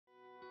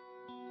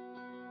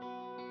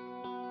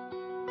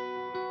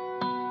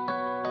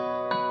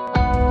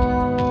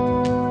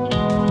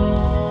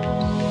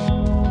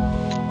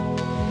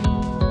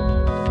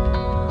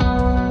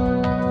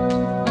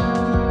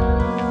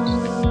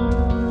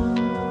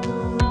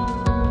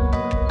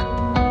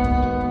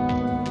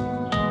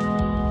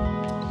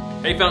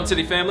Hey Fountain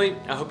City family,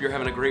 I hope you're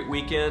having a great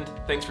weekend.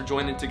 Thanks for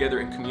joining together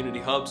in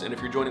Community Hubs, and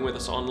if you're joining with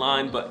us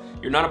online but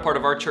you're not a part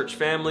of our church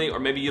family, or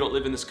maybe you don't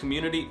live in this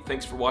community,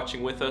 thanks for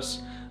watching with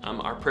us.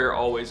 Our prayer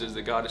always is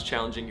that God is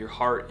challenging your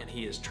heart and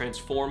He is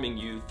transforming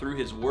you through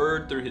His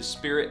Word, through His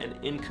Spirit,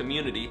 and in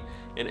community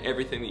in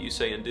everything that you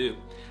say and do.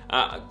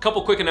 A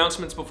couple quick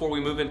announcements before we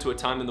move into a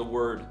time in the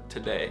Word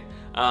today.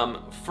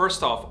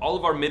 First off, all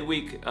of our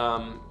midweek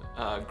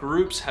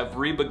groups have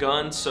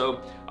re-begun.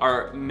 So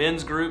our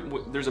men's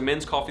group, there's a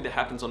men's coffee that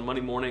happens on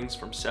Monday mornings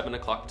from 7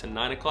 o'clock to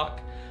 9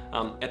 o'clock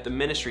at the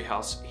Ministry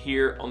House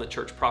here on the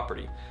church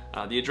property.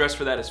 The address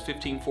for that is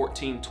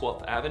 1514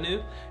 12th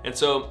Avenue. And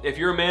so if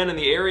you're a man in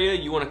the area,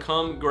 you want to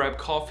come grab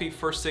coffee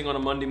first thing on a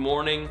Monday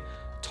morning,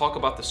 talk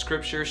about the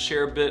scriptures,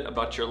 share a bit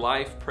about your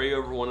life, pray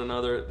over one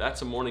another.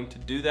 That's a morning to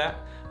do that,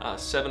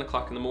 7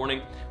 o'clock in the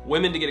morning.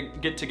 Women to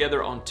get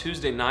together on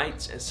Tuesday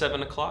nights at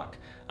 7 o'clock.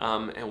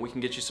 And we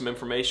can get you some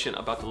information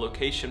about the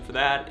location for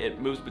that.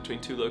 It moves between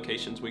 2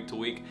 locations week to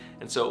week.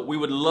 And so we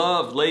would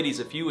love,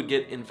 ladies, if you would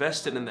get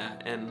invested in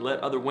that and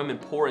let other women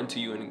pour into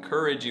you and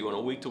encourage you on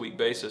a week-to-week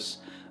basis.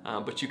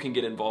 But you can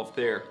get involved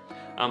there.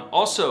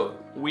 Also,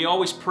 we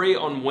always pray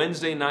on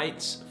Wednesday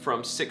nights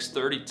from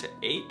 6:30 to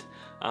 8.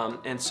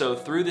 And so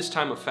through this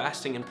time of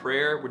fasting and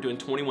prayer, we're doing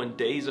 21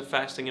 days of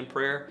fasting and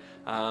prayer.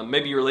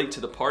 Maybe you're late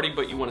to the party,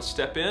 but you want to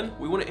step in.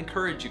 We want to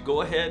encourage you.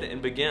 Go ahead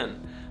and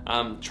begin.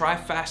 Try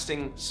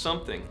fasting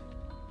something.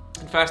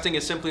 And fasting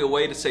is simply a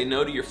way to say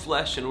no to your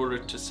flesh in order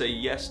to say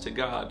yes to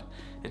God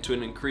and to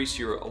increase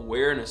your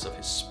awareness of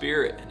His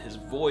Spirit and His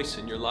voice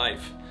in your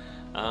life.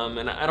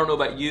 And I don't know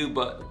about you,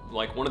 but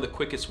like one of the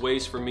quickest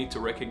ways for me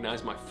to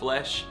recognize my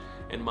flesh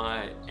and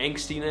my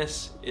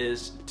angstiness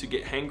is to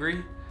get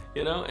hangry.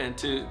 You know, and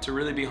to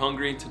really be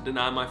hungry and to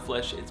deny my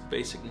flesh its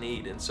basic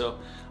need. And so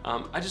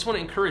I just want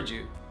to encourage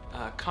you,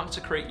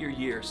 consecrate your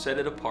year, set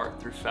it apart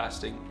through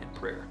fasting and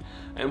prayer.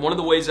 And one of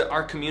the ways that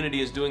our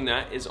community is doing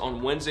that is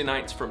on Wednesday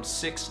nights from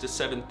 6 to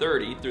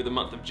 7:30 through the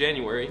month of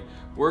January.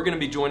 We're going to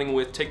be joining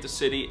with Take the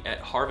City at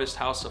Harvest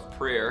House of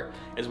Prayer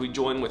as we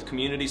join with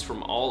communities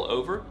from all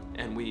over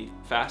and we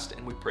fast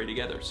and we pray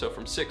together. So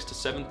from 6 to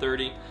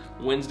 7:30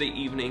 Wednesday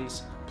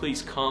evenings,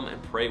 please come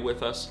and pray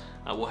with us.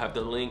 We'll have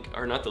the link,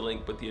 or not the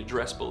link, but the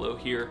address below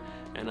here.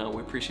 And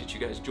we appreciate you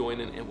guys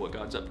joining and what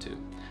God's up to.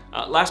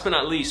 Last but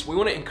not least, we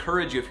want to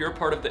encourage you, if you're a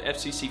part of the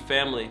FCC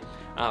family,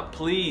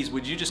 please,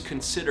 would you just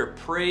consider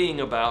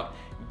praying about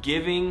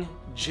giving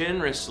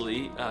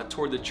generously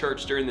toward the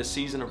church during the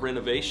season of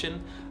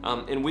renovation.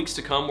 In weeks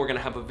to come, we're going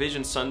to have a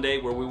Vision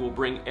Sunday where we will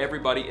bring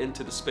everybody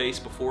into the space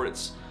before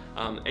it's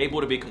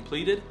able to be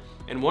completed.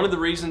 And one of the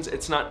reasons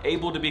it's not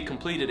able to be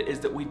completed is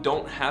that we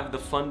don't have the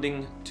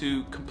funding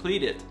to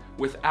complete it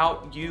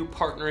without you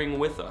partnering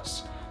with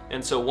us.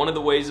 And so one of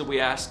the ways that we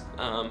ask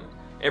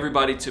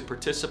everybody to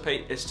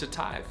participate is to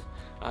tithe.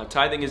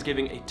 Tithing is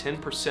giving a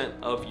 10%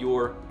 of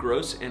your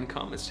gross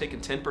income. It's taking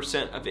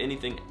 10% of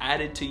anything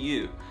added to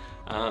you.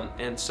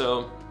 And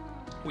so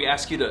we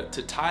ask you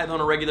to tithe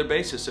on a regular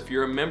basis. If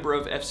you're a member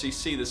of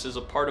FCC, this is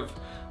a part of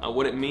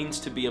what it means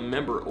to be a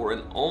member or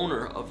an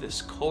owner of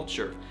this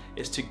culture,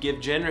 is to give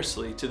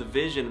generously to the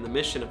vision and the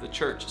mission of the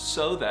church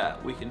so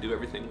that we can do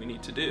everything we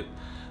need to do.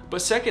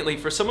 But secondly,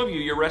 for some of you,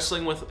 you're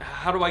wrestling with,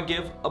 how do I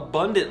give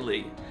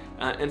abundantly?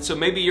 And so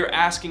maybe you're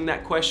asking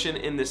that question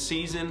in this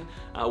season.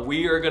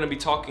 We are going to be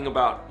talking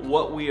about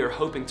what we are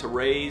hoping to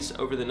raise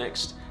over the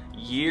next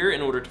year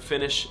in order to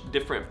finish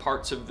different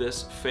parts of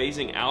this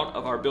phasing out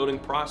of our building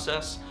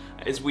process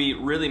as we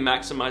really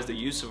maximize the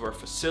use of our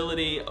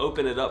facility,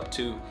 open it up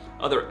to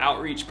other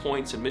outreach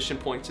points and mission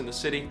points in the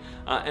city.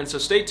 And so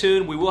stay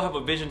tuned. We will have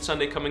a Vision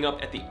Sunday coming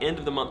up at the end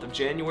of the month of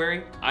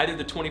January, either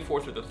the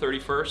 24th or the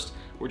 31st.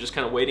 We're just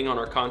kind of waiting on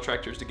our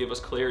contractors to give us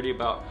clarity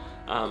about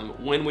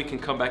when we can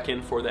come back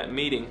in for that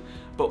meeting.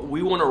 But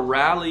we want to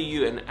rally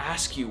you and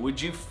ask you,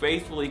 would you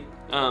faithfully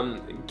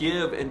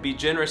give and be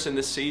generous in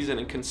this season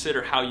and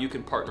consider how you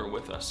can partner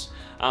with us?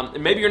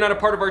 And maybe you're not a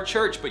part of our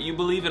church, but you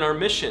believe in our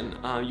mission.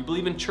 You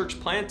believe in church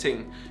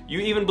planting.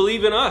 You even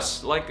believe in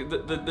us, like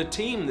the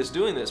team that's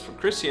doing this, from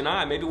Chrissy and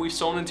I. Maybe we've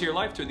sown into your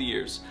life through the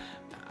years.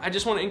 I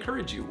just want to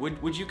encourage you.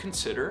 Would you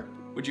consider,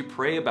 would you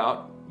pray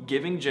about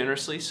giving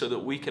generously so that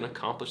we can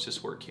accomplish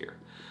this work here?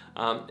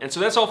 And so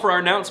that's all for our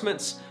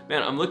announcements.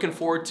 Man, I'm looking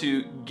forward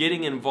to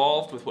getting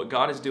involved with what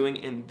God is doing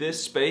in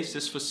this space,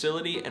 this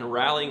facility, and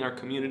rallying our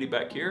community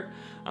back here.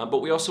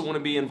 But we also want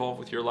to be involved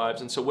with your lives.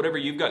 And so whatever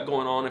you've got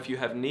going on, if you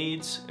have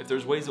needs, if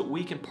there's ways that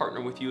we can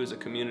partner with you as a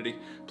community,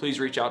 please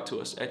reach out to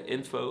us at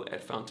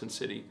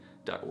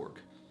info@fountaincity.org.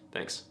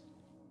 Thanks.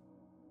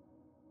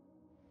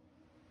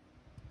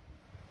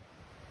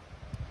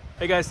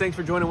 Hey guys, thanks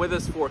for joining with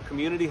us for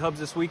Community Hubs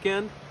this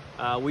weekend.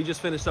 We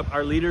just finished up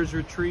our leaders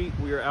retreat.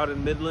 We are out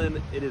in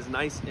Midland. It is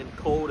nice and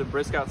cold and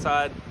brisk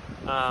outside.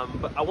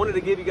 But I wanted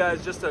to give you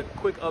guys just a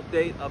quick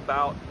update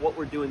about what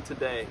we're doing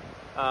today.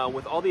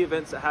 With all the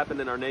events that happened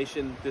in our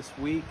nation this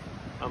week,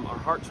 our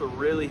hearts were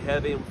really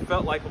heavy and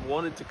felt like we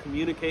wanted to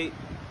communicate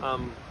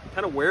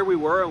kind of where we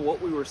were and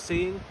what we were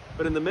seeing.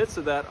 But in the midst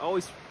of that, I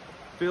always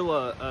feel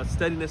a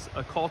steadiness,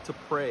 a call to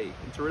pray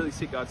and to really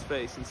seek God's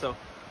face. And so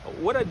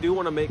what I do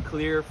want to make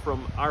clear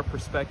from our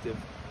perspective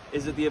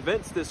is that the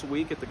events this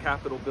week at the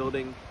Capitol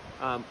building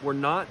were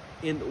not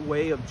in the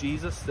way of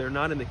Jesus. They're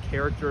not in the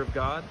character of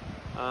God.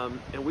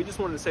 And we just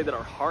wanted to say that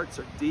our hearts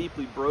are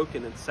deeply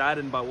broken and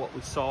saddened by what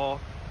we saw,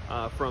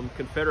 from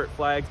Confederate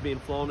flags being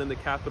flown in the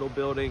Capitol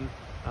building,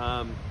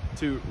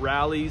 to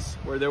rallies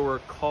where there were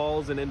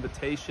calls and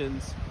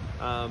invitations,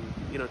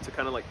 to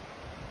kind of like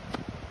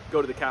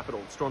go to the Capitol,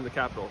 storm the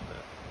Capitol.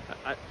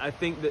 I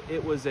think that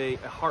it was a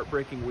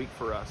heartbreaking week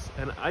for us.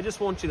 And I just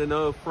want you to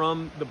know,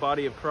 from the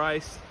body of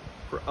Christ,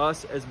 for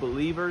us as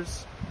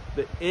believers,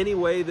 that any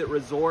way that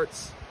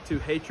resorts to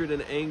hatred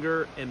and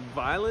anger and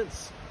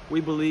violence, we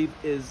believe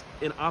is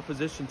in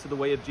opposition to the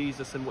way of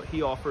Jesus and what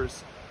he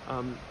offers,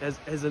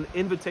 as an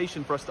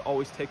invitation for us to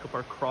always take up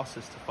our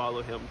crosses to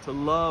follow him, to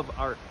love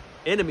our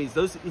enemies,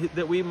 those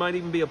that we might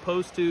even be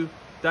opposed to,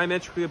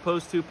 diametrically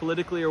opposed to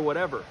politically or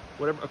whatever,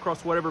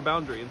 across whatever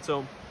boundary. And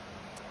so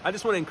I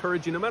just want to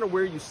encourage you, no matter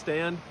where you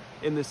stand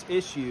in this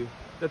issue,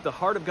 that the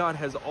heart of God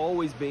has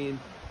always been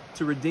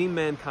to redeem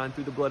mankind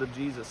through the blood of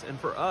Jesus. And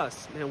for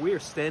us, man, we are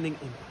standing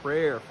in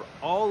prayer for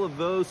all of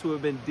those who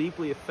have been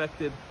deeply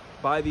affected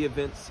by the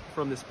events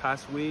from this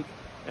past week.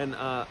 And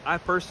I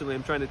personally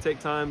am trying to take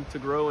time to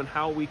grow in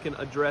how we can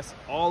address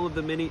all of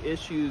the many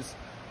issues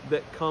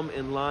that come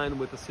in line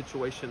with a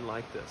situation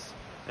like this.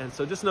 And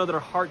so just know that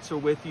our hearts are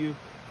with you,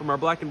 from our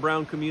black and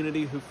brown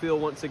community who feel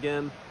once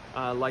again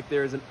like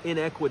there is an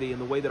inequity in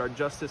the way that our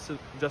justice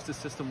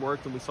system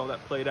worked, and we saw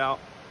that played out,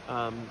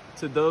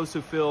 to those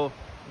who feel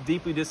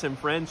deeply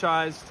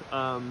disenfranchised,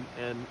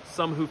 and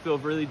some who feel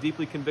really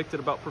deeply convicted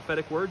about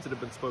prophetic words that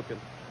have been spoken.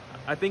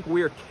 I think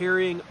we are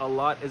carrying a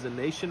lot as a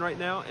nation right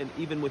now, and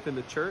even within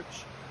the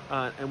church,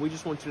 and we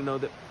just want you to know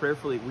that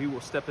prayerfully we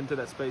will step into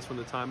that space when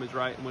the time is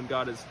right and when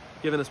God has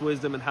given us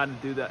wisdom and how to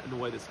do that in a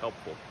way that's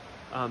helpful.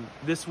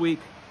 This week,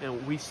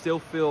 and we still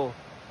feel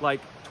like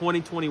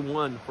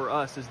 2021 for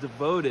us is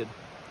devoted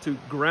to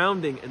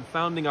grounding and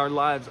founding our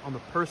lives on the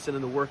person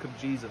and the work of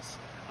Jesus.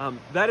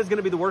 That is going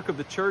to be the work of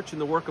the church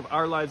and the work of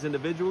our lives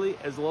individually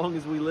as long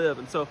as we live.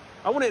 And so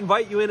I want to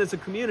invite you in as a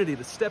community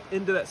to step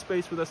into that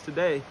space with us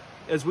today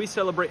as we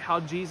celebrate how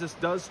Jesus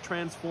does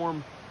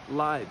transform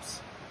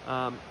lives.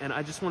 And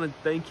I just want to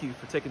thank you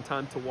for taking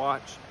time to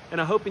watch. And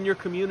I hope in your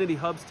community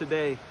hubs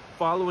today,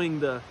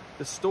 following the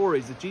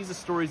stories, the Jesus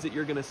stories that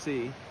you're going to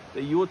see,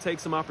 that you will take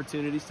some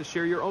opportunities to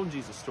share your own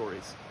Jesus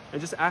stories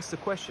and just ask the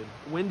question,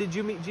 when did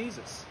you meet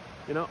Jesus?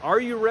 Are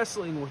you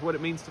wrestling with what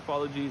it means to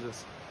follow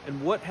Jesus?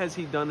 And what has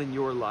he done in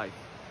your life?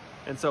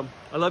 And so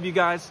I love you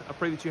guys. I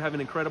pray that you have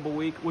an incredible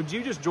week. Would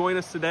you just join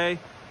us today?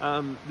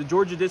 The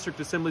Georgia District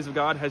Assemblies of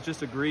God has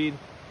just agreed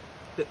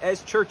that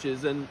as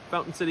churches, and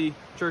Fountain City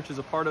Church is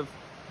a part of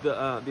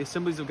the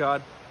Assemblies of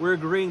God, we're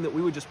agreeing that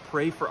we would just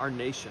pray for our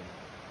nation,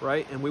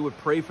 right? And we would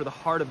pray for the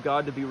heart of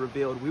God to be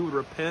revealed. We would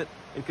repent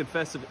and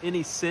confess of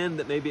any sin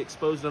that may be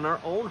exposed in our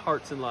own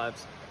hearts and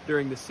lives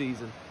during this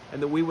season.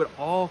 And that we would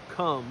all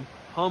come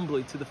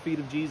humbly to the feet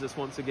of Jesus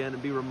once again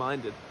and be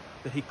reminded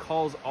that he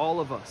calls all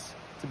of us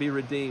to be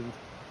redeemed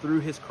through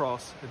his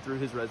cross and through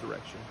his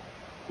resurrection.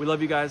 We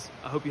love you guys.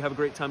 I hope you have a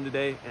great time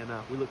today, and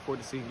we look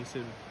forward to seeing you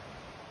soon.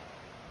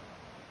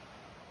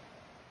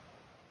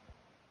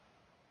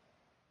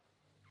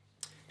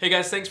 Hey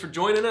guys, thanks for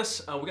joining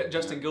us. We got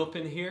Justin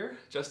Gilpin here.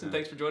 Justin,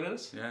 thanks for joining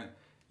us.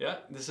 Yeah,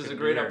 this is a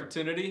great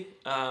opportunity.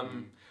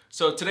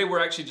 So today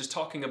we're actually just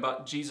talking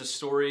about Jesus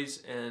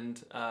stories,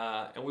 and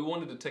we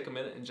wanted to take a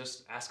minute and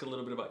just ask a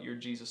little bit about your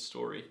Jesus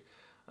story.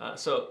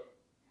 So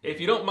if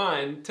you don't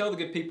mind, tell the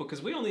good people,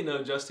 because we only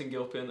know Justin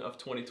Gilpin of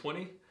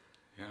 2020.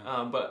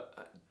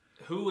 But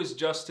who was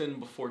Justin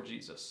before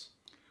Jesus?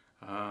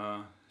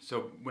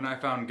 So when I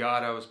found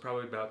God, I was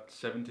probably about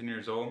 17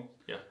 years old.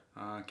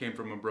 Came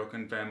from a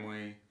broken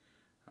family,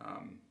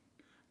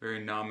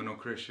 very nominal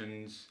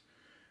Christians.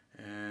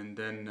 And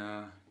then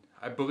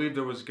I believed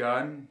there was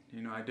God.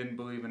 I didn't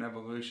believe in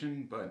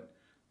evolution, but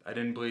I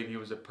didn't believe he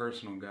was a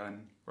personal God.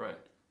 Right.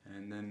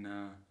 And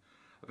then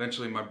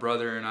eventually my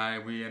brother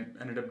and we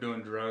ended up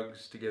doing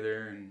drugs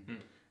together,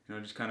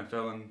 and just kind of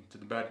fell into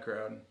the bad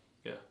crowd.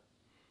 Yeah.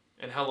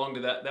 And how long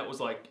did that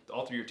was like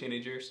all through your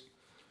teenage years?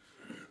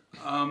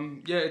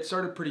 Yeah, it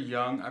started pretty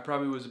young. I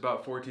probably was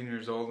about 14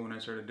 years old when I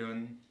started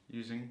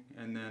using.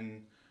 And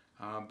then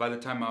by the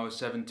time I was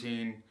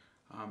 17,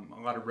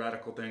 a lot of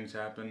radical things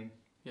happened.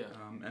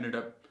 Ended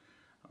up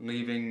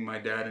leaving my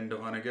dad in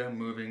Dahlonega,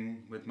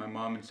 moving with my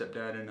mom and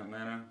stepdad in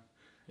Atlanta.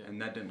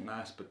 And that didn't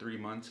last but 3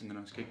 months, and then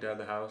I was kicked out of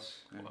the house.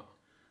 And,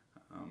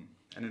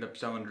 ended up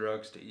selling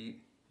drugs to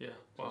eat.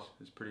 Wow.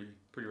 It's pretty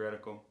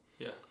radical.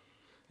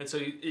 And so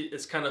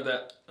it's kind of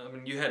that,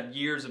 you had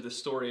years of this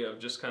story of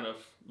just kind of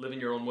living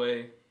your own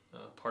way,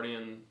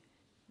 partying,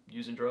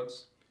 using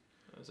drugs.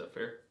 Is that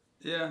fair?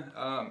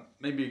 Yeah,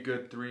 maybe a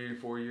good 3 or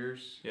 4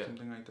 years,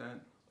 something like that.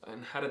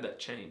 And how did that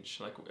change?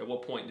 Like, at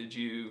what point did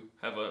you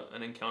have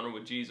an encounter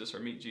with Jesus or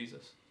meet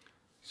Jesus?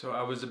 So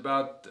I was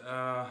about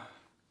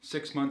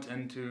 6 months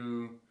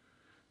into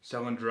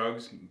selling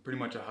drugs, pretty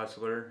much a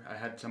hustler. I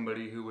had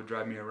somebody who would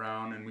drive me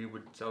around and we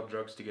would sell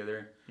drugs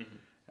together.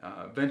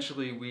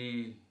 Eventually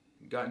we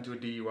got into a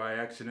DUI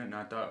accident and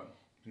I thought,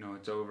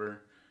 it's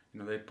over.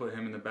 They put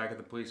him in the back of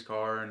the police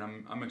car and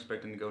I'm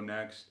expecting to go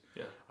next.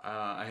 Yeah.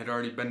 I had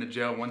already been to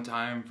jail one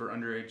time for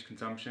underage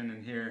consumption,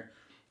 and here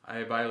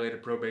I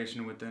violated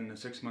probation within a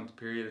 6-month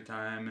period of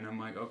time, and I'm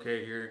like,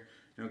 okay, here,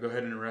 go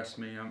ahead and arrest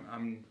me.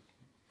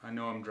 I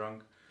know I'm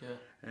drunk. Yeah.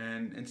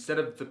 And instead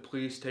of the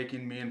police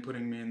taking me and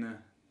putting me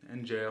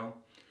in jail,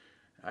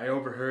 I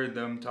overheard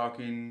them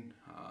talking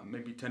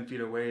maybe 10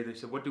 feet away. They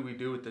said, "What do we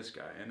do with this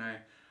guy?" And I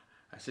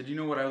said, "You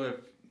know what? I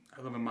live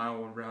a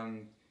mile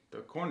around the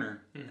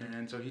corner."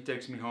 And so he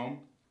takes me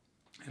home,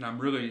 and I'm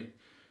really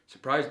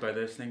surprised by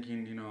this,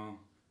 thinking,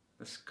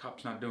 this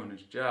cop's not doing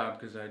his job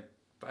because I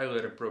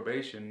violated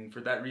probation.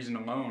 For that reason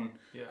alone,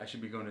 I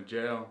should be going to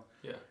jail.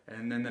 Yeah.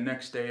 And then the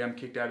next day I'm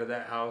kicked out of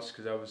that house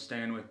because I was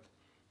staying with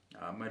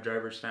my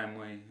driver's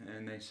family,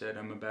 and they said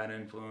I'm a bad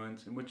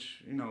influence,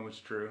 which was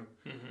true.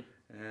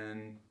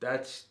 And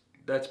that's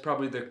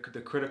probably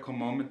the critical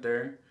moment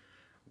there,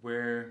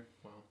 where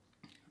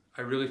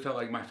I really felt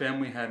like my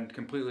family had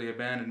completely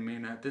abandoned me,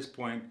 and at this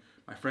point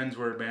my friends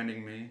were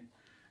abandoning me.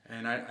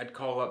 And I'd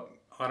call up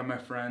a lot of my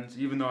friends.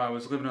 Even though I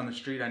was living on the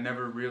street, I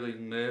never really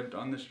lived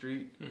on the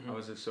street. I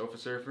was a sofa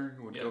surfer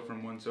who would go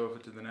from one sofa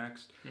to the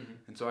next.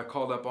 And so I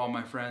called up all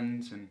my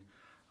friends, and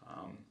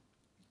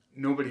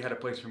nobody had a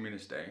place for me to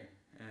stay.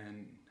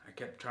 And I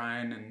kept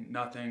trying and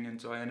nothing.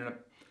 And so I ended up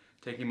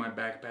taking my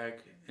backpack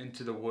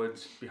into the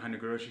woods behind a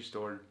grocery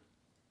store.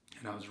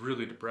 And I was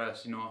really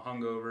depressed,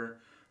 hungover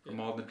from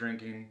all the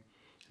drinking.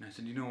 And I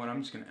said, you know what,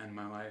 I'm just going to end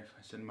my life.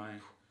 I said,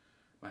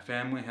 my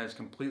family has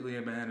completely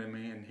abandoned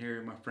me, and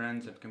here my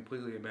friends have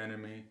completely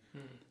abandoned me.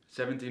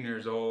 17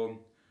 years old,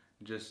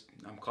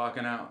 I'm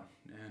clocking out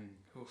and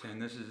saying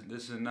this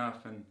is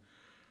enough. And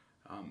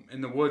in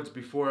the woods,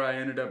 before I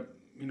ended up,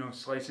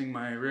 slicing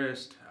my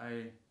wrist,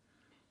 I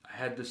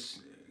had this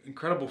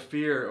incredible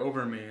fear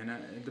over me, and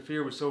the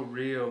fear was so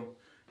real.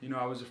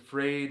 I was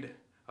afraid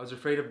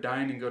of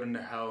dying and going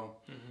to hell.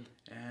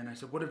 And I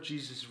said, what if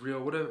Jesus is real?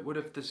 What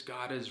if this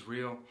God is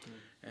real?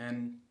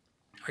 And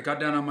I got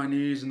down on my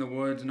knees in the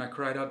woods and I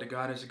cried out to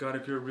God. I said, God,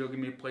 if you're real, give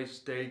me a place to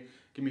stay,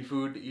 give me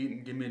food to eat,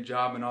 and give me a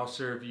job, and I'll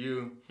serve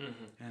you.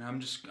 And I'm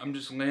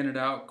just laying it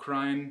out,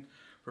 crying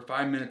for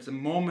 5 minutes. The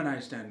moment I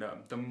stand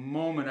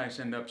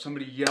up,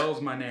 somebody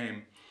yells my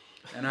name,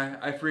 and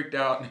I freaked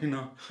out.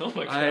 Oh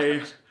my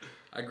gosh.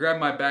 I grabbed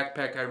my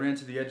backpack. I ran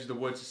to the edge of the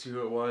woods to see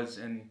who it was,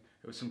 and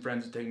it was some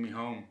friends to take me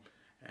home.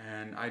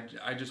 And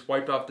I just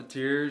wiped off the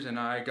tears, and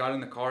I got in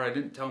the car. I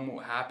didn't tell them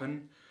what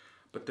happened.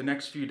 But the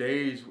next few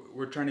days,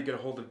 we're trying to get a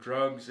hold of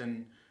drugs,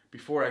 and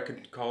before I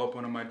could call up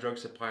one of my drug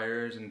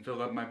suppliers and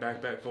fill up my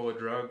backpack full of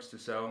drugs to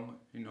sell,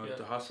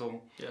 to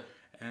hustle. Yeah.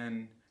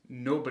 And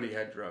nobody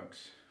had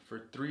drugs.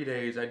 For 3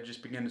 days, I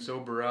just began to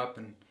sober up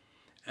and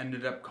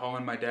ended up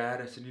calling my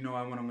dad. I said,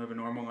 I want to live a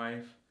normal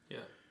life. Yeah.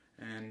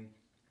 And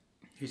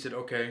he said,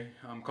 okay,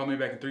 call me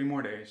back in 3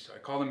 more days. So I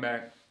called him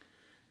back.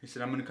 He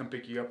said, I'm going to come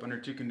pick you up under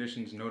 2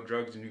 conditions: no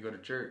drugs and you go to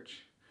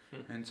church.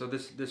 And so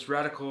this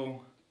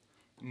radical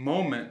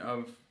moment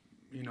of,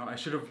 I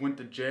should have went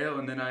to jail,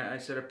 and then I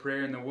said a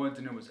prayer in the woods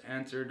and it was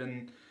answered,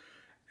 and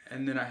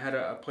then I had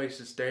a place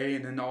to stay,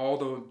 and then all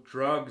the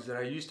drugs that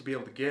I used to be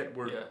able to get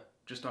were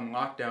just on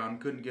lockdown,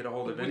 couldn't get a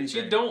hold of anything. Which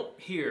you don't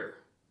hear,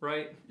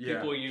 right? Yeah.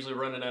 People are usually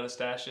running out of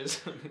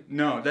stashes.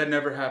 No, that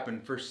never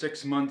happened. For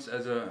 6 months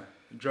as a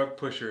drug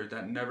pusher,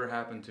 that never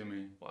happened to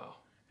me. Wow.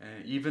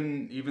 And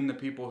even the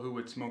people who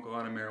would smoke a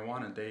lot of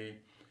marijuana,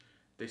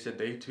 they said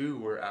they too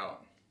were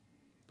out.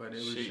 But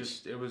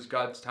it was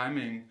God's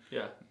timing.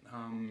 Yeah.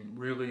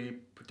 Really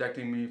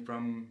protecting me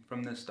from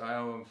this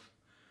style of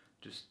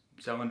just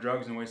selling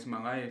drugs and wasting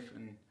my life.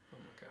 And oh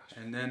my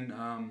gosh. And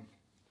then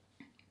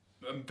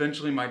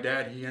eventually my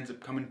dad, he ends up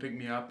coming to pick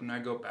me up, and I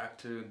go back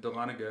to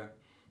Dahlonega.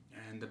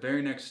 And the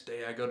very next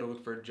day I go to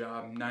look for a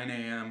job, 9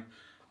 a.m.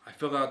 I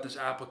fill out this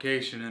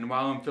application, and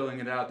while I'm filling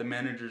it out, the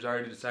manager's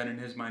already decided in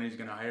his mind he's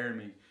going to hire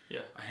me.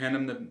 Yeah. I hand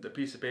him the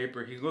piece of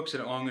paper. He looks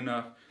at it long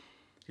enough.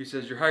 He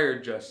says, "You're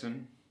hired,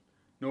 Justin.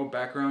 No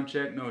background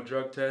check, no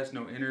drug test,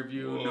 no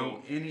interview,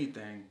 no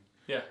anything."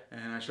 Yeah.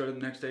 And I showed up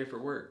the next day for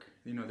work.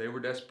 They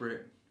were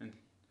desperate. And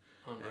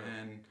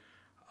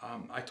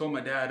I told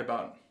my dad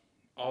about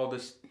all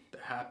this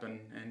that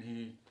happened, and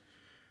he,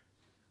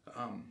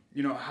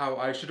 how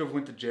I should have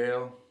went to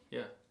jail.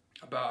 Yeah.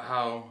 About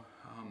how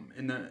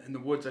in the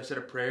woods I said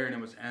a prayer and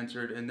it was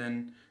answered, and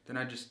then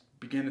I just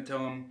began to tell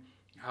him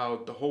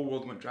how the whole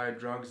world went dry of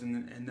drugs,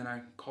 and then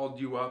I called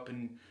you up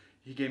and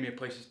he gave me a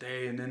place to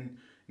stay, and then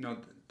the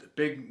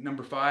big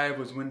number 5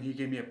 was when he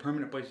gave me a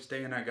permanent place to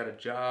stay and I got a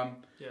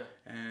job. Yeah.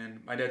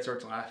 And my dad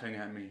starts laughing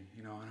at me,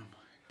 and I'm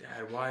like,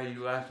 "Dad, why are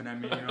you laughing at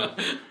me?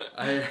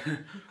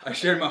 I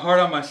shared my heart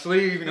on my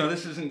sleeve.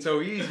 This isn't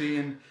so easy."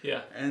 And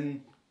yeah.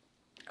 And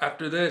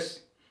after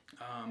this,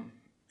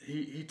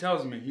 he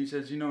tells me, he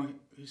says,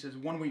 he says,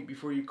 1 week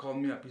before you called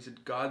me up, he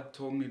said, God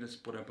told me to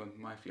split up with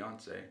my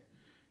fiance.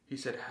 He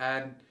said,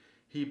 had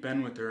he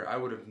been with her, I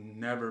would have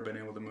never been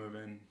able to move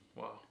in.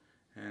 Wow.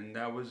 And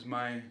that was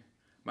my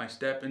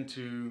step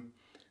into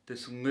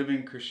this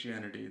living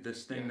Christianity,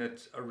 this thing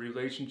that's a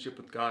relationship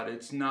with God.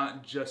 It's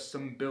not just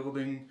some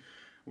building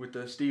with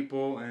a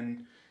steeple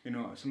and, you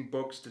know, some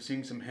books to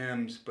sing some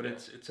hymns, but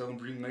it's a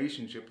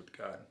relationship with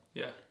God.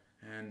 Yeah.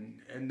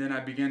 And then I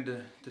began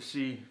to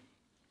see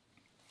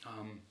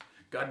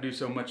God do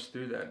so much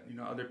through that. You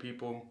know, other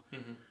people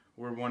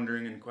were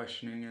wondering and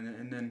questioning,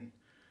 and then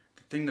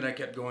the thing that I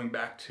kept going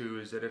back to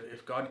is that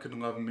if God could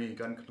love me,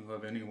 God could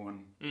love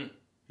anyone.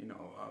 You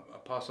know,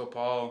 Apostle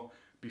Paul,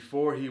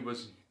 before he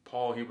was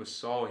Paul, he was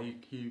Saul.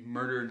 He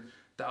murdered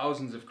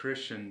thousands of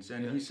Christians.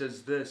 And he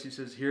says this, he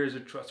says, here is a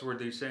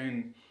trustworthy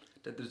saying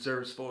that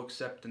deserves full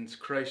acceptance.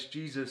 Christ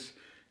Jesus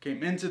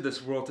came into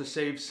this world to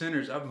save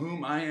sinners, of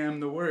whom I am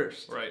the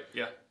worst. Right,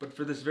 yeah. But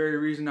for this very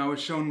reason I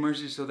was shown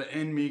mercy, so that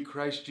in me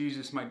Christ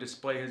Jesus might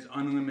display his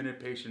unlimited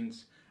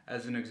patience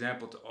as an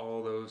example to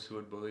all those who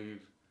would believe.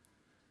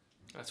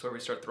 That's where we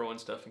start throwing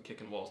stuff and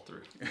kicking walls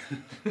through.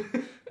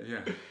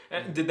 Yeah.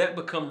 And did that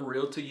become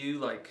real to you,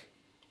 like,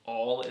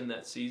 all in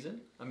that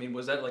season? I mean,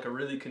 was that like a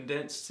really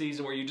condensed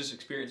season where you just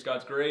experienced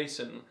God's grace,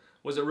 and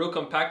was it real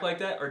compact like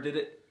that, or did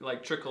it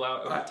like trickle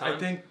out over time? I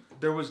think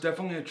there was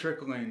definitely a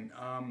trickling.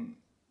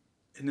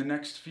 In the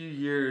next few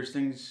years,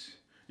 things,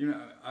 you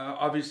know,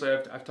 obviously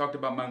I've talked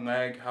about my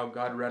leg, how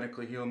God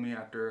radically healed me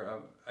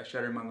after I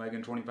shattered my leg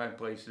in 25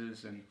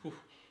 places,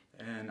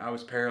 and I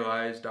was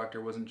paralyzed.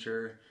 Doctor wasn't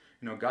sure.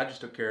 You know, God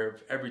just took care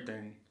of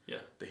everything. Yeah.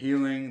 The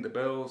healing, the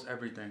bills,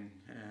 everything,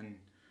 and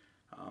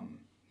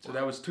so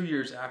that was 2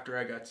 years after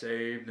I got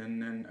saved, and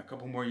then a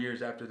couple more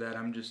years after that,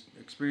 I'm just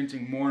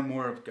experiencing more and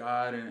more of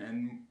God,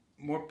 and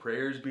more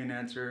prayers being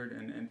answered,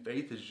 and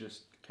faith is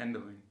just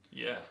kindling.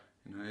 Yeah.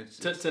 You know,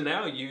 so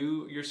now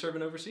you're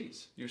serving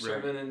overseas. You're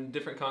serving in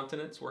different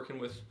continents, working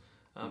with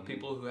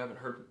people who haven't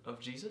heard of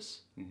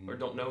Jesus or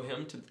don't know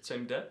him to the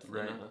same depth.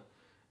 Right.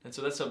 And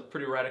so that's a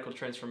pretty radical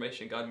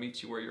transformation. God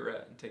meets you where you're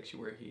at and takes you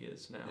where he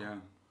is now. Yeah.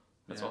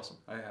 That's awesome.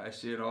 I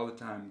see it all the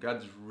time.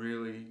 God's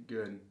really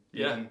good.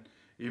 Yeah.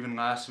 Even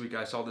last week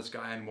I saw this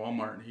guy in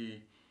Walmart,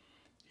 and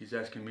he's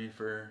asking me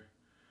for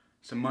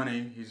some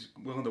money. He's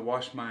willing to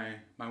wash my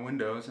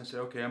windows. I said,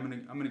 okay,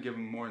 I'm gonna give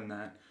him more than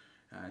that.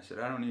 I said,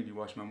 I don't need you to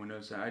wash my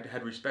windows. I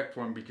had respect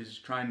for him because he's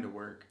trying to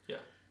work. Yeah.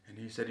 And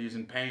he said he's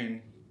in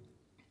pain.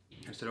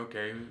 I said,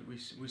 okay.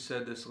 We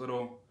said this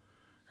little,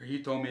 or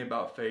he told me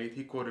about faith.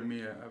 He quoted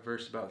me a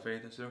verse about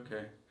faith. I said,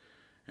 okay.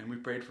 And we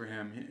prayed for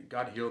him.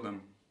 God healed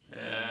him.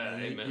 Yeah,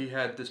 amen. He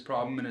had this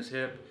problem in his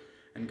hip,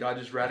 and God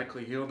just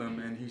radically healed him.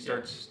 And he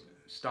starts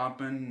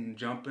stomping,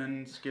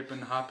 jumping,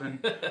 skipping, hopping,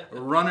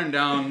 running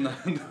down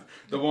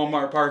the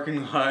Walmart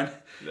parking lot.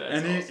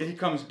 That's awesome. He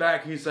comes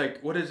back. He's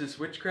like, "What is this,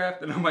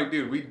 witchcraft?" And I'm like,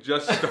 "Dude, we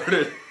just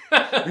started.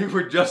 We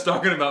were just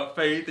talking about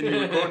faith, and you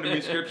were quoting to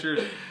me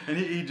scriptures." And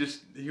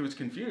he was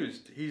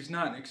confused. He's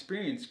not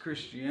experienced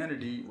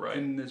Christianity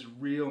in this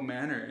real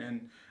manner,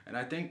 and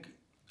I think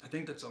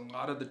that's a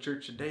lot of the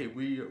church today.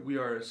 We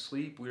are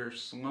asleep. We are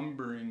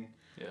slumbering.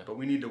 Yeah. But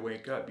we need to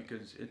wake up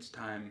because it's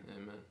time.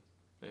 Amen.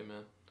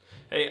 Amen.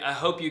 Hey, I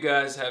hope you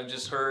guys have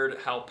just heard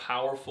how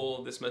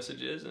powerful this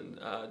message is and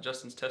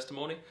Justin's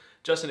testimony.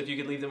 Justin, if you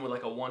could leave them with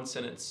like a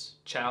one-sentence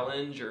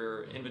challenge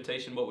or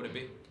invitation, what would it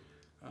be?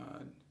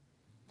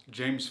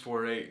 James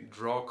 4:8,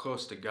 draw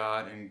close to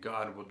God and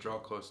God will draw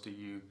close to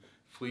you.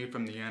 Flee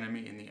from the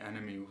enemy and the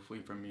enemy will flee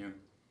from you.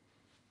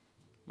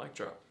 Mic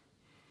drop.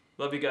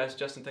 Love you guys.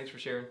 Justin, thanks for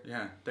sharing.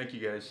 Yeah, thank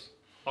you guys.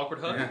 Awkward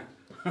hug?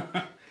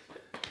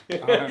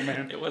 Yeah.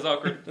 Man. It was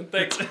awkward.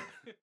 Thanks.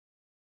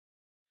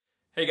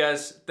 Hey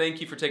guys, thank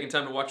you for taking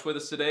time to watch with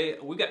us today.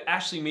 We got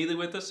Ashley Mealy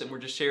with us, and we're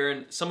just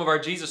sharing some of our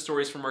Jesus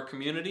stories from our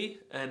community.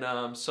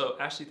 And so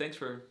Ashley, thanks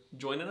for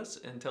joining us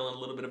and telling a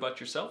little bit about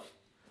yourself.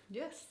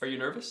 Yes. Are you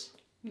nervous?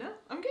 No,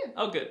 I'm good.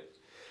 Oh, good.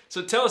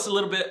 So tell us a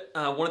little bit.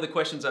 One of the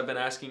questions I've been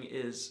asking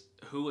is,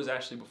 who was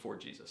Ashley before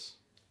Jesus?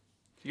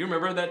 Do you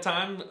remember that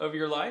time of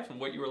your life and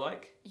what you were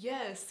like?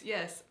 Yes.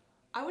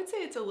 I would say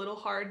it's a little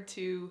hard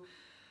to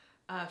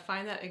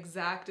find that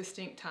exact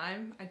distinct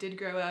time. I did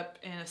grow up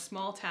in a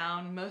small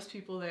town. Most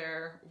people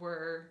there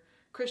were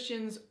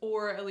Christians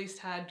or at least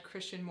had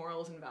Christian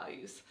morals and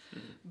values.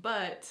 Mm-hmm.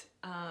 But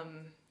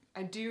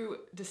I do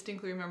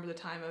distinctly remember the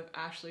time of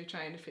Ashley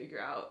trying to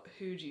figure out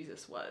who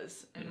Jesus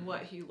was and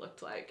what he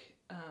looked like.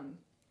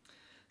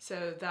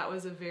 So that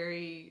was a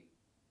very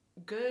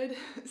good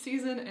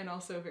season and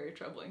also a very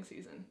troubling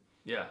season.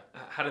 Yeah.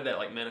 How did that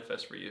like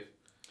manifest for you?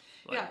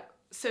 Yeah.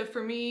 So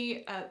for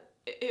me,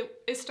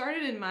 it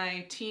started in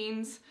my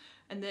teens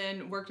and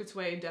then worked its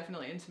way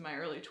definitely into my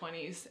early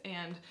 20s.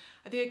 And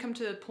I think I'd come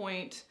to a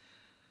point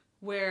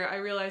where I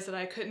realized that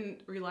I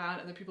couldn't rely on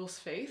other people's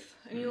faith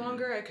any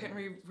longer. I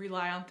couldn't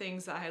rely on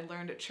things that I had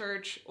learned at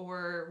church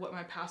or what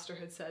my pastor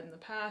had said in the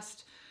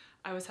past.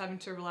 I was having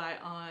to rely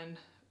on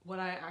what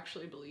I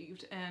actually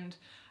believed. And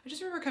I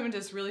just remember coming to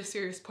this really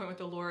serious point with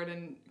the Lord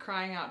and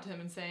crying out to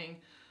him and saying,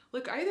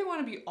 look, I either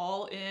want to be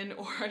all in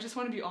or I just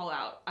want to be all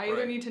out. I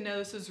either need to know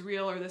this is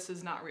real or this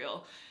is not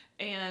real.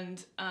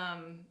 And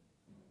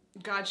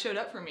God showed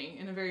up for me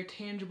in a very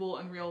tangible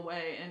and real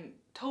way and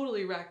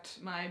totally wrecked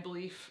my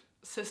belief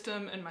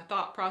system and my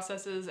thought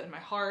processes and my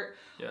heart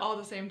all at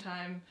the same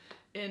time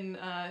in,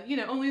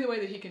 only the way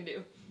that he can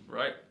do.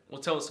 Right. Well,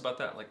 tell us about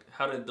that. Like,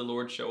 how did the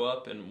Lord show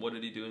up and what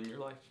did he do in your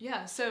life?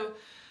 Yeah. So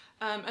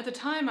at the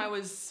time I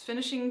was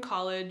finishing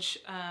college.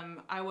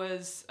 I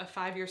was a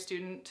 5-year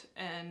student,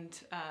 and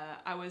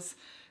I was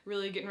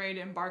really getting ready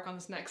to embark on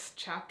this next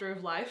chapter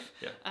of life.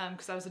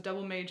 Because I was a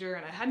double major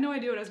and I had no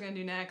idea what I was going to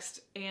do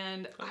next.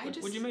 And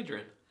What'd you major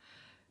in?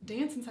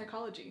 Dance and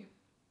psychology.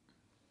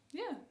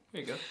 Yeah.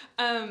 There you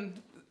go.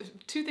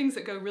 2 things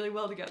that go really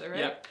well together,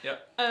 right?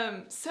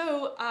 Yep.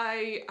 So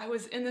I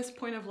was in this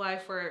point of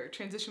life where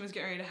transition was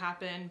getting ready to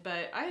happen,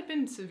 but I had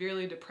been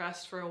severely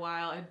depressed for a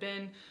while. I'd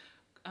been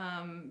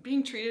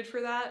being treated for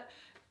that,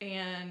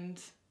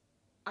 and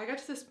I got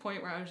to this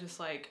point where I was just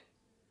like,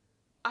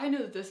 I know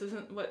that this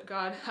isn't what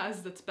God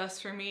has that's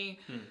best for me.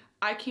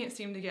 I can't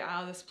seem to get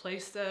out of this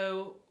place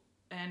though,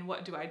 and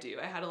what do?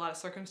 I had a lot of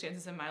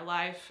circumstances in my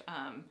life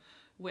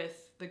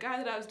with the guy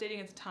that I was dating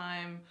at the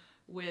time,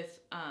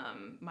 with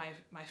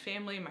my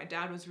family. My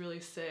dad was really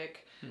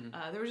sick.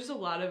 There was just a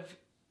lot of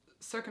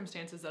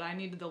circumstances that I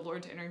needed the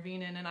Lord to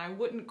intervene in, and I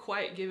wouldn't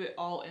quite give it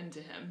all into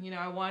him.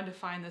 I wanted to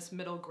find this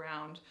middle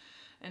ground.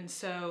 And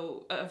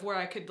so of where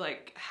I could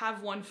like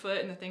have one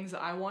foot in the things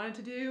that I wanted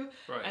to do,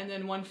 and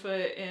then one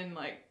foot in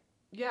like,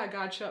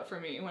 God, show up for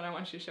me when I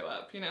want you to show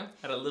up,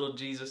 Add a little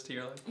Jesus to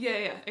your life.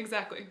 Yeah,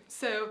 exactly.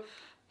 So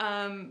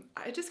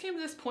I just came to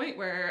this point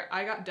where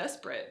I got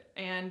desperate,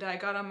 and I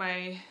got on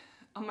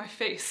my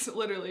face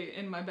literally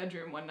in my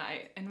bedroom one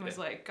night and was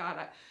like,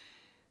 God,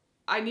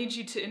 I need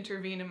you to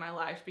intervene in my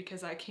life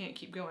because I can't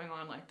keep going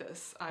on like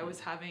this. I was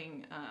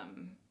having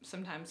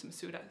sometimes some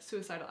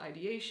suicidal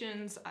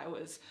ideations. I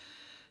was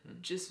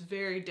just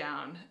very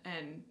down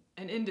and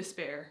in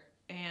despair,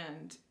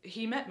 and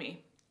he met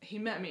me.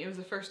 It was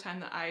the first time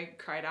that I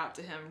cried out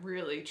to him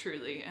really,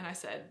 truly, and I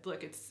said,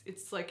 look,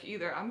 it's like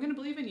either I'm gonna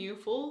believe in you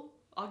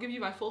I'll give you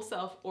my full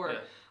self, or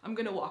I'm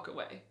gonna walk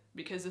away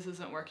because this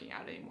isn't working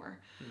out anymore.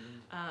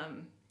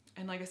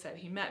 And like I said,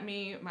 he met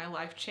me, my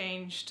life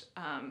changed.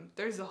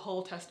 There's a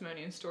whole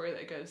testimony and story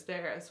that goes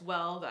there as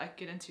well that I could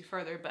get into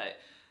further, but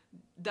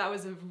that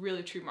was a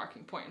really true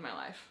marking point in my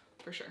life,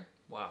 for sure.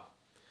 Wow.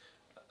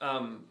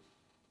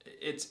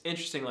 It's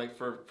interesting, like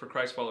for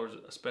Christ followers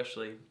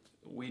especially,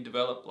 we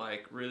develop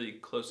like really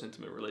close,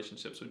 intimate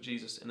relationships with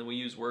Jesus, and then we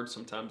use words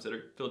sometimes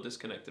that feel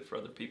disconnected for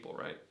other people,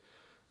 right?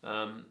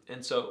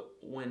 And so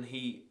when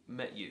he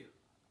met you,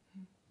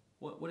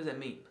 what does that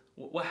mean?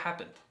 What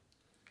happened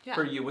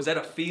for you? Was that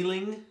a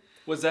feeling?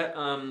 Was that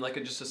like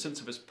just a sense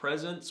of his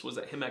presence? Was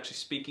that him actually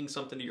speaking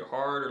something to your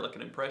heart, or like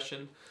an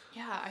impression?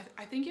 Yeah,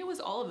 I think it was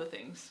all of the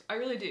things. I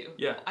really do.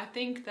 Yeah. I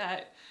think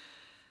that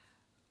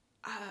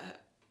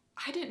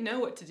I didn't know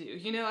what to do.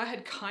 I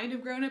had kind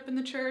of grown up in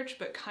the church,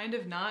 but kind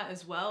of not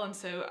as well. And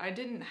so I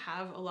didn't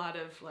have a lot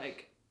of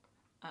like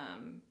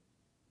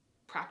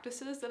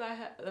practices that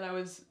I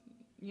was,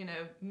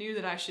 knew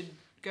that I should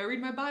go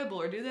read my Bible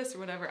or do this or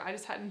whatever. I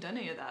just hadn't done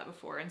any of that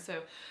before. And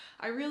so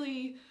I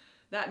really,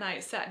 that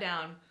night, sat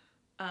down,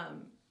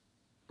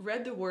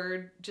 read the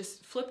word,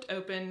 just flipped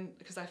open,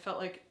 because I felt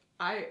like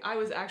I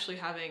was actually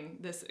having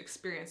this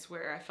experience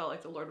where I felt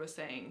like the Lord was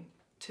saying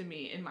to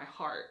me in my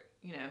heart,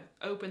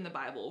 open the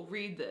Bible,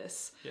 read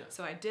this. Yeah.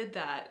 So I did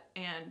that.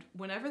 And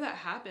whenever that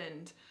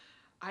happened,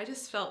 I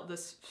just felt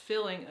this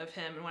filling of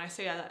him. And when I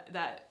say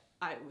that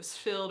I was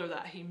filled or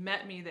that he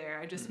met me there,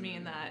 I just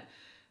mean that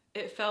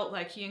it felt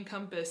like he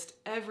encompassed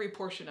every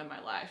portion of my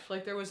life.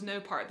 Like there was no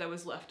part that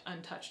was left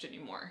untouched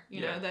anymore.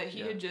 You know, that he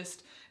had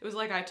just, it was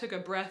like I took a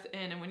breath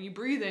in, and when you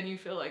breathe in, you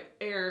feel like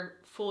air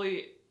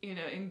fully,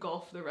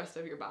 engulf the rest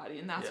of your body.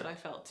 And that's what I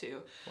felt too.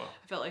 Wow.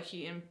 I felt like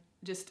he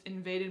just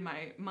invaded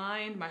my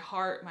mind, my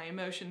heart, my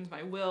emotions,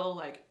 my will.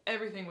 Like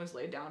everything was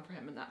laid down for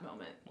him in that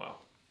moment. Wow.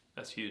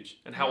 That's huge.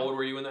 And how old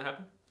were you when that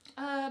happened?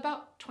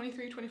 About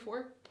 23,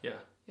 24. Yeah.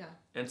 Yeah.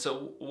 And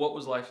so what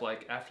was life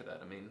like after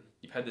that? I mean,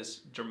 you've had this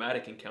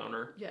dramatic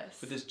encounter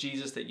with this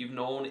Jesus that you've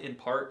known in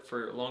part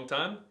for a long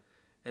time,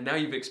 and now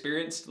you've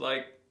experienced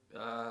like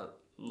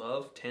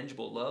love,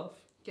 tangible love,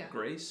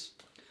 grace.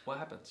 What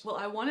happens? Well,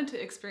 I wanted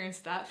to experience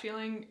that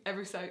feeling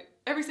every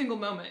single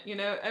moment,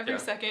 every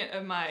second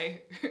of my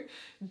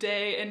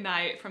day and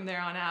night from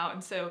there on out.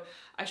 And so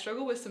I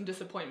struggle with some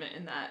disappointment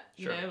in that,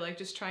 you know, like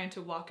just trying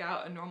to walk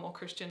out a normal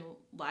Christian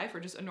life, or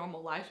just a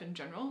normal life in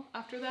general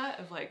after that,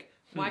 of like,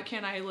 why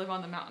can't I live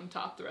on the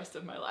mountaintop the rest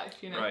of my life,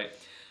 Right.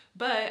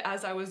 But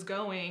as I was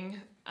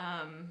going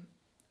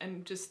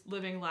and just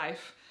living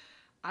life,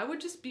 I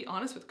would just be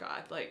honest with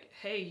God. Like,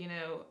 hey,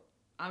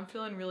 I'm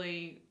feeling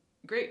really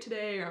great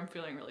today, or I'm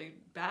feeling really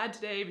bad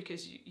today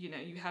because, you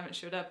haven't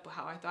showed up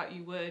how I thought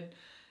you would.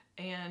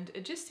 And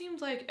it just seemed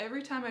like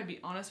every time I'd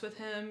be honest with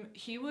him,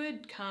 he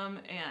would come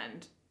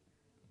and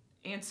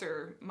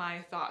answer my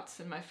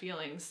thoughts and my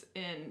feelings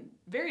in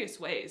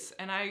various ways.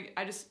 And I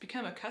just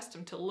become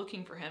accustomed to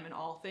looking for him in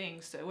all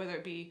things. So whether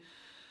it be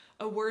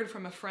a word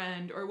from a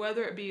friend, or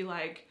whether it be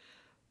like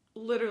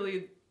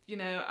literally,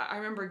 I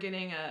remember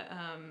getting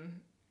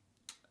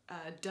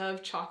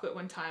Dove chocolate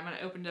one time, and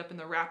I opened it up and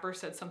the wrapper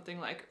said something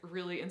like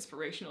really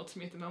inspirational to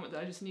me at the moment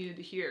that I just needed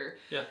to hear.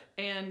 Yeah.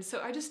 And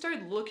so I just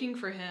started looking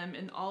for him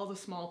in all the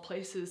small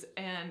places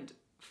and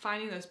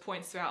finding those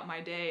points throughout my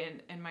day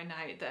and my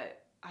night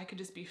that I could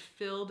just be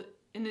filled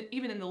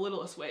even in the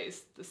littlest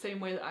ways, the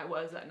same way that I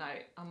was that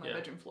night on my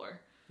bedroom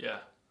floor. Yeah.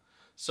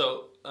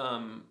 So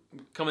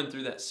coming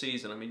through that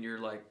season, I mean, you're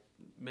like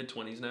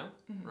mid-20s now,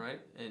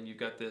 right? And you've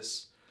got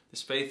this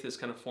faith that's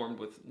kind of formed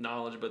with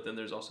knowledge, but then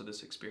there's also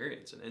this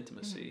experience and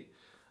intimacy.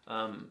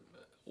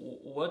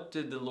 What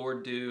did the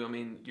Lord do? I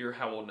mean, you're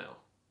how old now?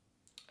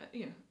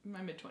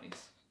 My mid-20s.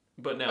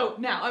 But now,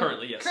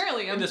 currently, yes.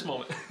 Currently, in this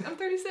moment. I'm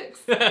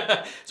 36.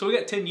 So we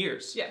got 10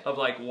 years Yeah. of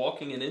like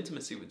walking in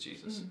intimacy with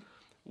Jesus.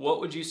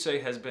 What would you say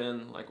has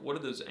been like, what are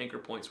those anchor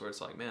points where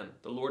it's like, man,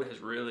 the Lord has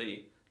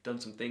really done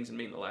some things in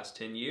me in the last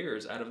 10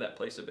 years out of that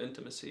place of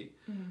intimacy?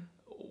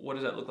 What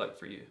does that look like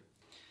for you?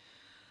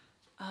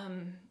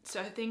 So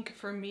I think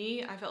for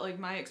me, I felt like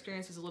my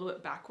experience was a little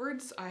bit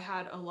backwards. I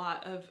had a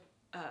lot of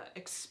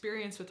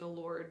experience with the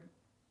Lord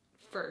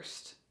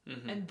first,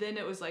 and then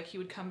it was like he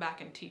would come back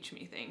and teach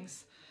me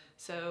things.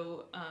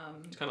 So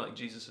it's kind of like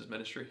Jesus'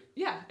 ministry.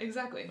 Yeah,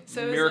 exactly.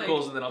 So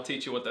miracles, and then I'll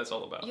teach you what that's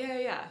all about.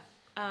 Yeah.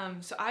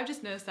 So I've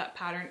just noticed that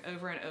pattern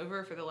over and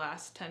over for the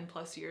last 10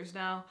 plus years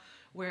now,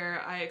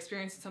 where I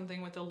experienced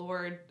something with the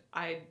Lord,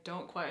 I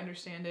don't quite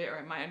understand it, or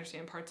I might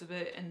understand parts of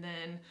it, and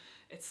then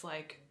it's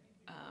like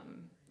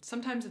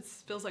sometimes it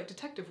feels like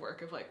detective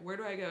work of like, where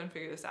do I go and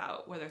figure this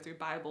out, whether through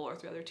Bible or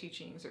through other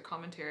teachings or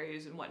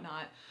commentaries and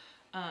whatnot.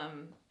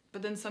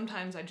 But then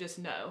sometimes I just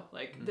know,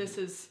 like, this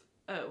is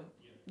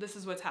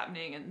what's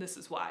happening and this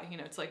is why.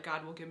 It's like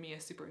God will give me a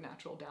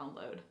supernatural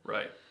download.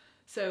 Right.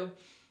 So,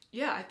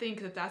 yeah, I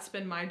think that's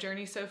been my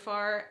journey so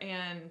far.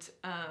 And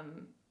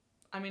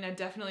I mean, I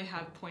definitely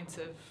have points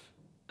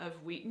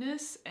of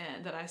weakness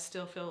and that I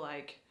still feel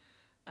like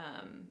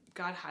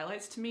God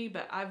highlights to me,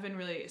 but I've been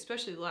really,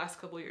 especially the last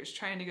couple of years,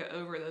 trying to go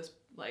over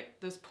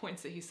those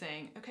points that he's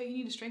saying, okay, you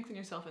need to strengthen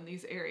yourself in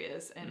these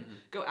areas and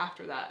go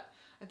after that.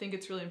 I think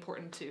it's really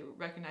important to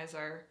recognize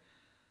our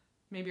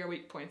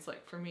weak points.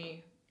 Like for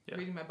me,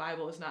 reading my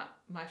Bible is not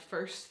my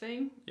first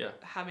thing. Yeah.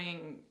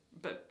 Having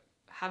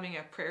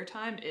a prayer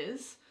time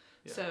is.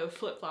 Yeah. So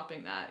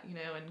flip-flopping that,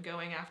 and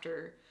going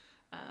after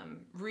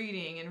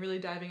reading and really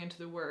diving into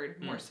the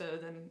Word more so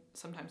than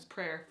sometimes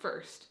prayer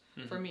first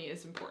for me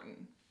is important.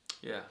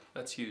 Yeah,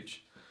 that's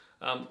huge.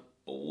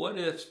 What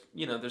if,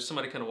 there's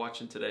somebody kind of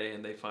watching today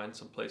and they find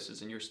some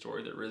places in your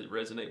story that really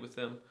resonate with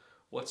them?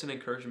 What's an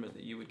encouragement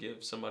that you would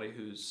give somebody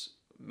who's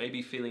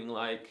maybe feeling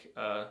like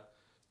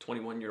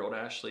 21-year-old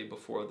Ashley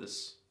before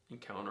this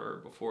encounter or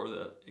before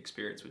the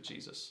experience with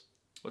Jesus?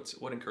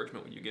 What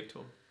encouragement would you give to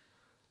them?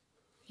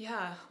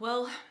 Yeah,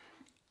 well,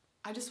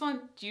 I just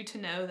want you to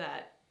know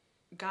that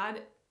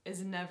God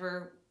is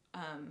never,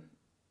 I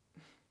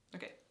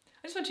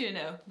just want you to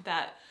know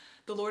that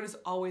the Lord is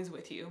always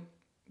with you.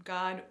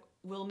 God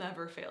will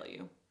never fail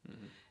you.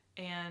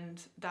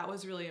 And that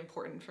was really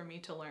important for me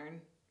to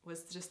learn,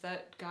 was just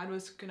that God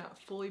was going to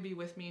fully be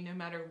with me no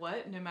matter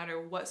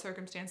what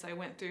circumstance I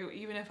went through,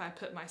 even if I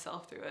put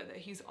myself through it, that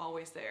he's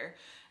always there.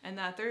 And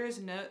that there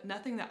is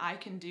nothing that I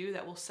can do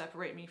that will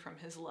separate me from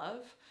his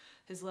love.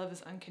 His love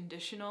is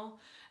unconditional,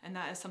 and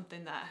that is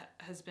something that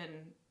has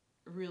been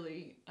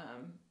really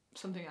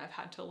something I've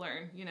had to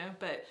learn,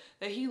 but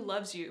that he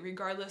loves you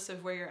regardless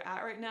of where you're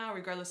at right now,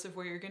 regardless of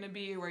where you're going to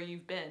be or where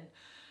you've been.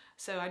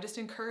 So I just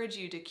encourage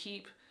you to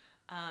keep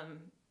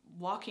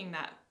walking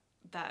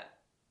that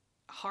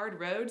hard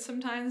road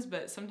sometimes,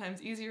 but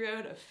sometimes easy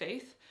road of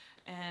faith.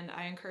 And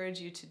I encourage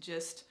you to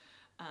just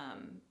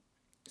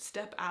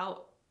step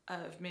out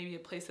of maybe a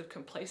place of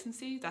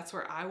complacency. That's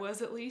where I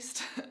was, at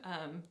least.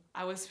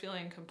 I was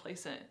feeling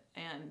complacent,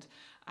 and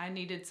I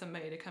needed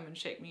somebody to come and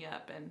shake me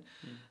up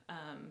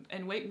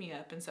and wake me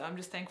up. And so I'm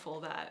just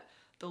thankful that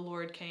the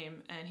Lord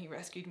came and he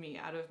rescued me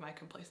out of my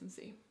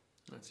complacency.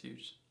 That's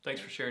huge. Thanks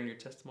for sharing your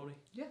testimony.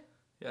 Yeah.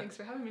 Thanks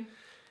for having me.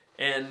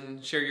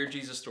 And share your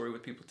Jesus story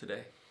with people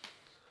today.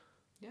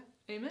 Yeah.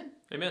 Amen.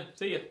 Amen.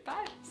 See you.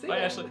 Bye. Bye,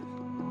 Ashley.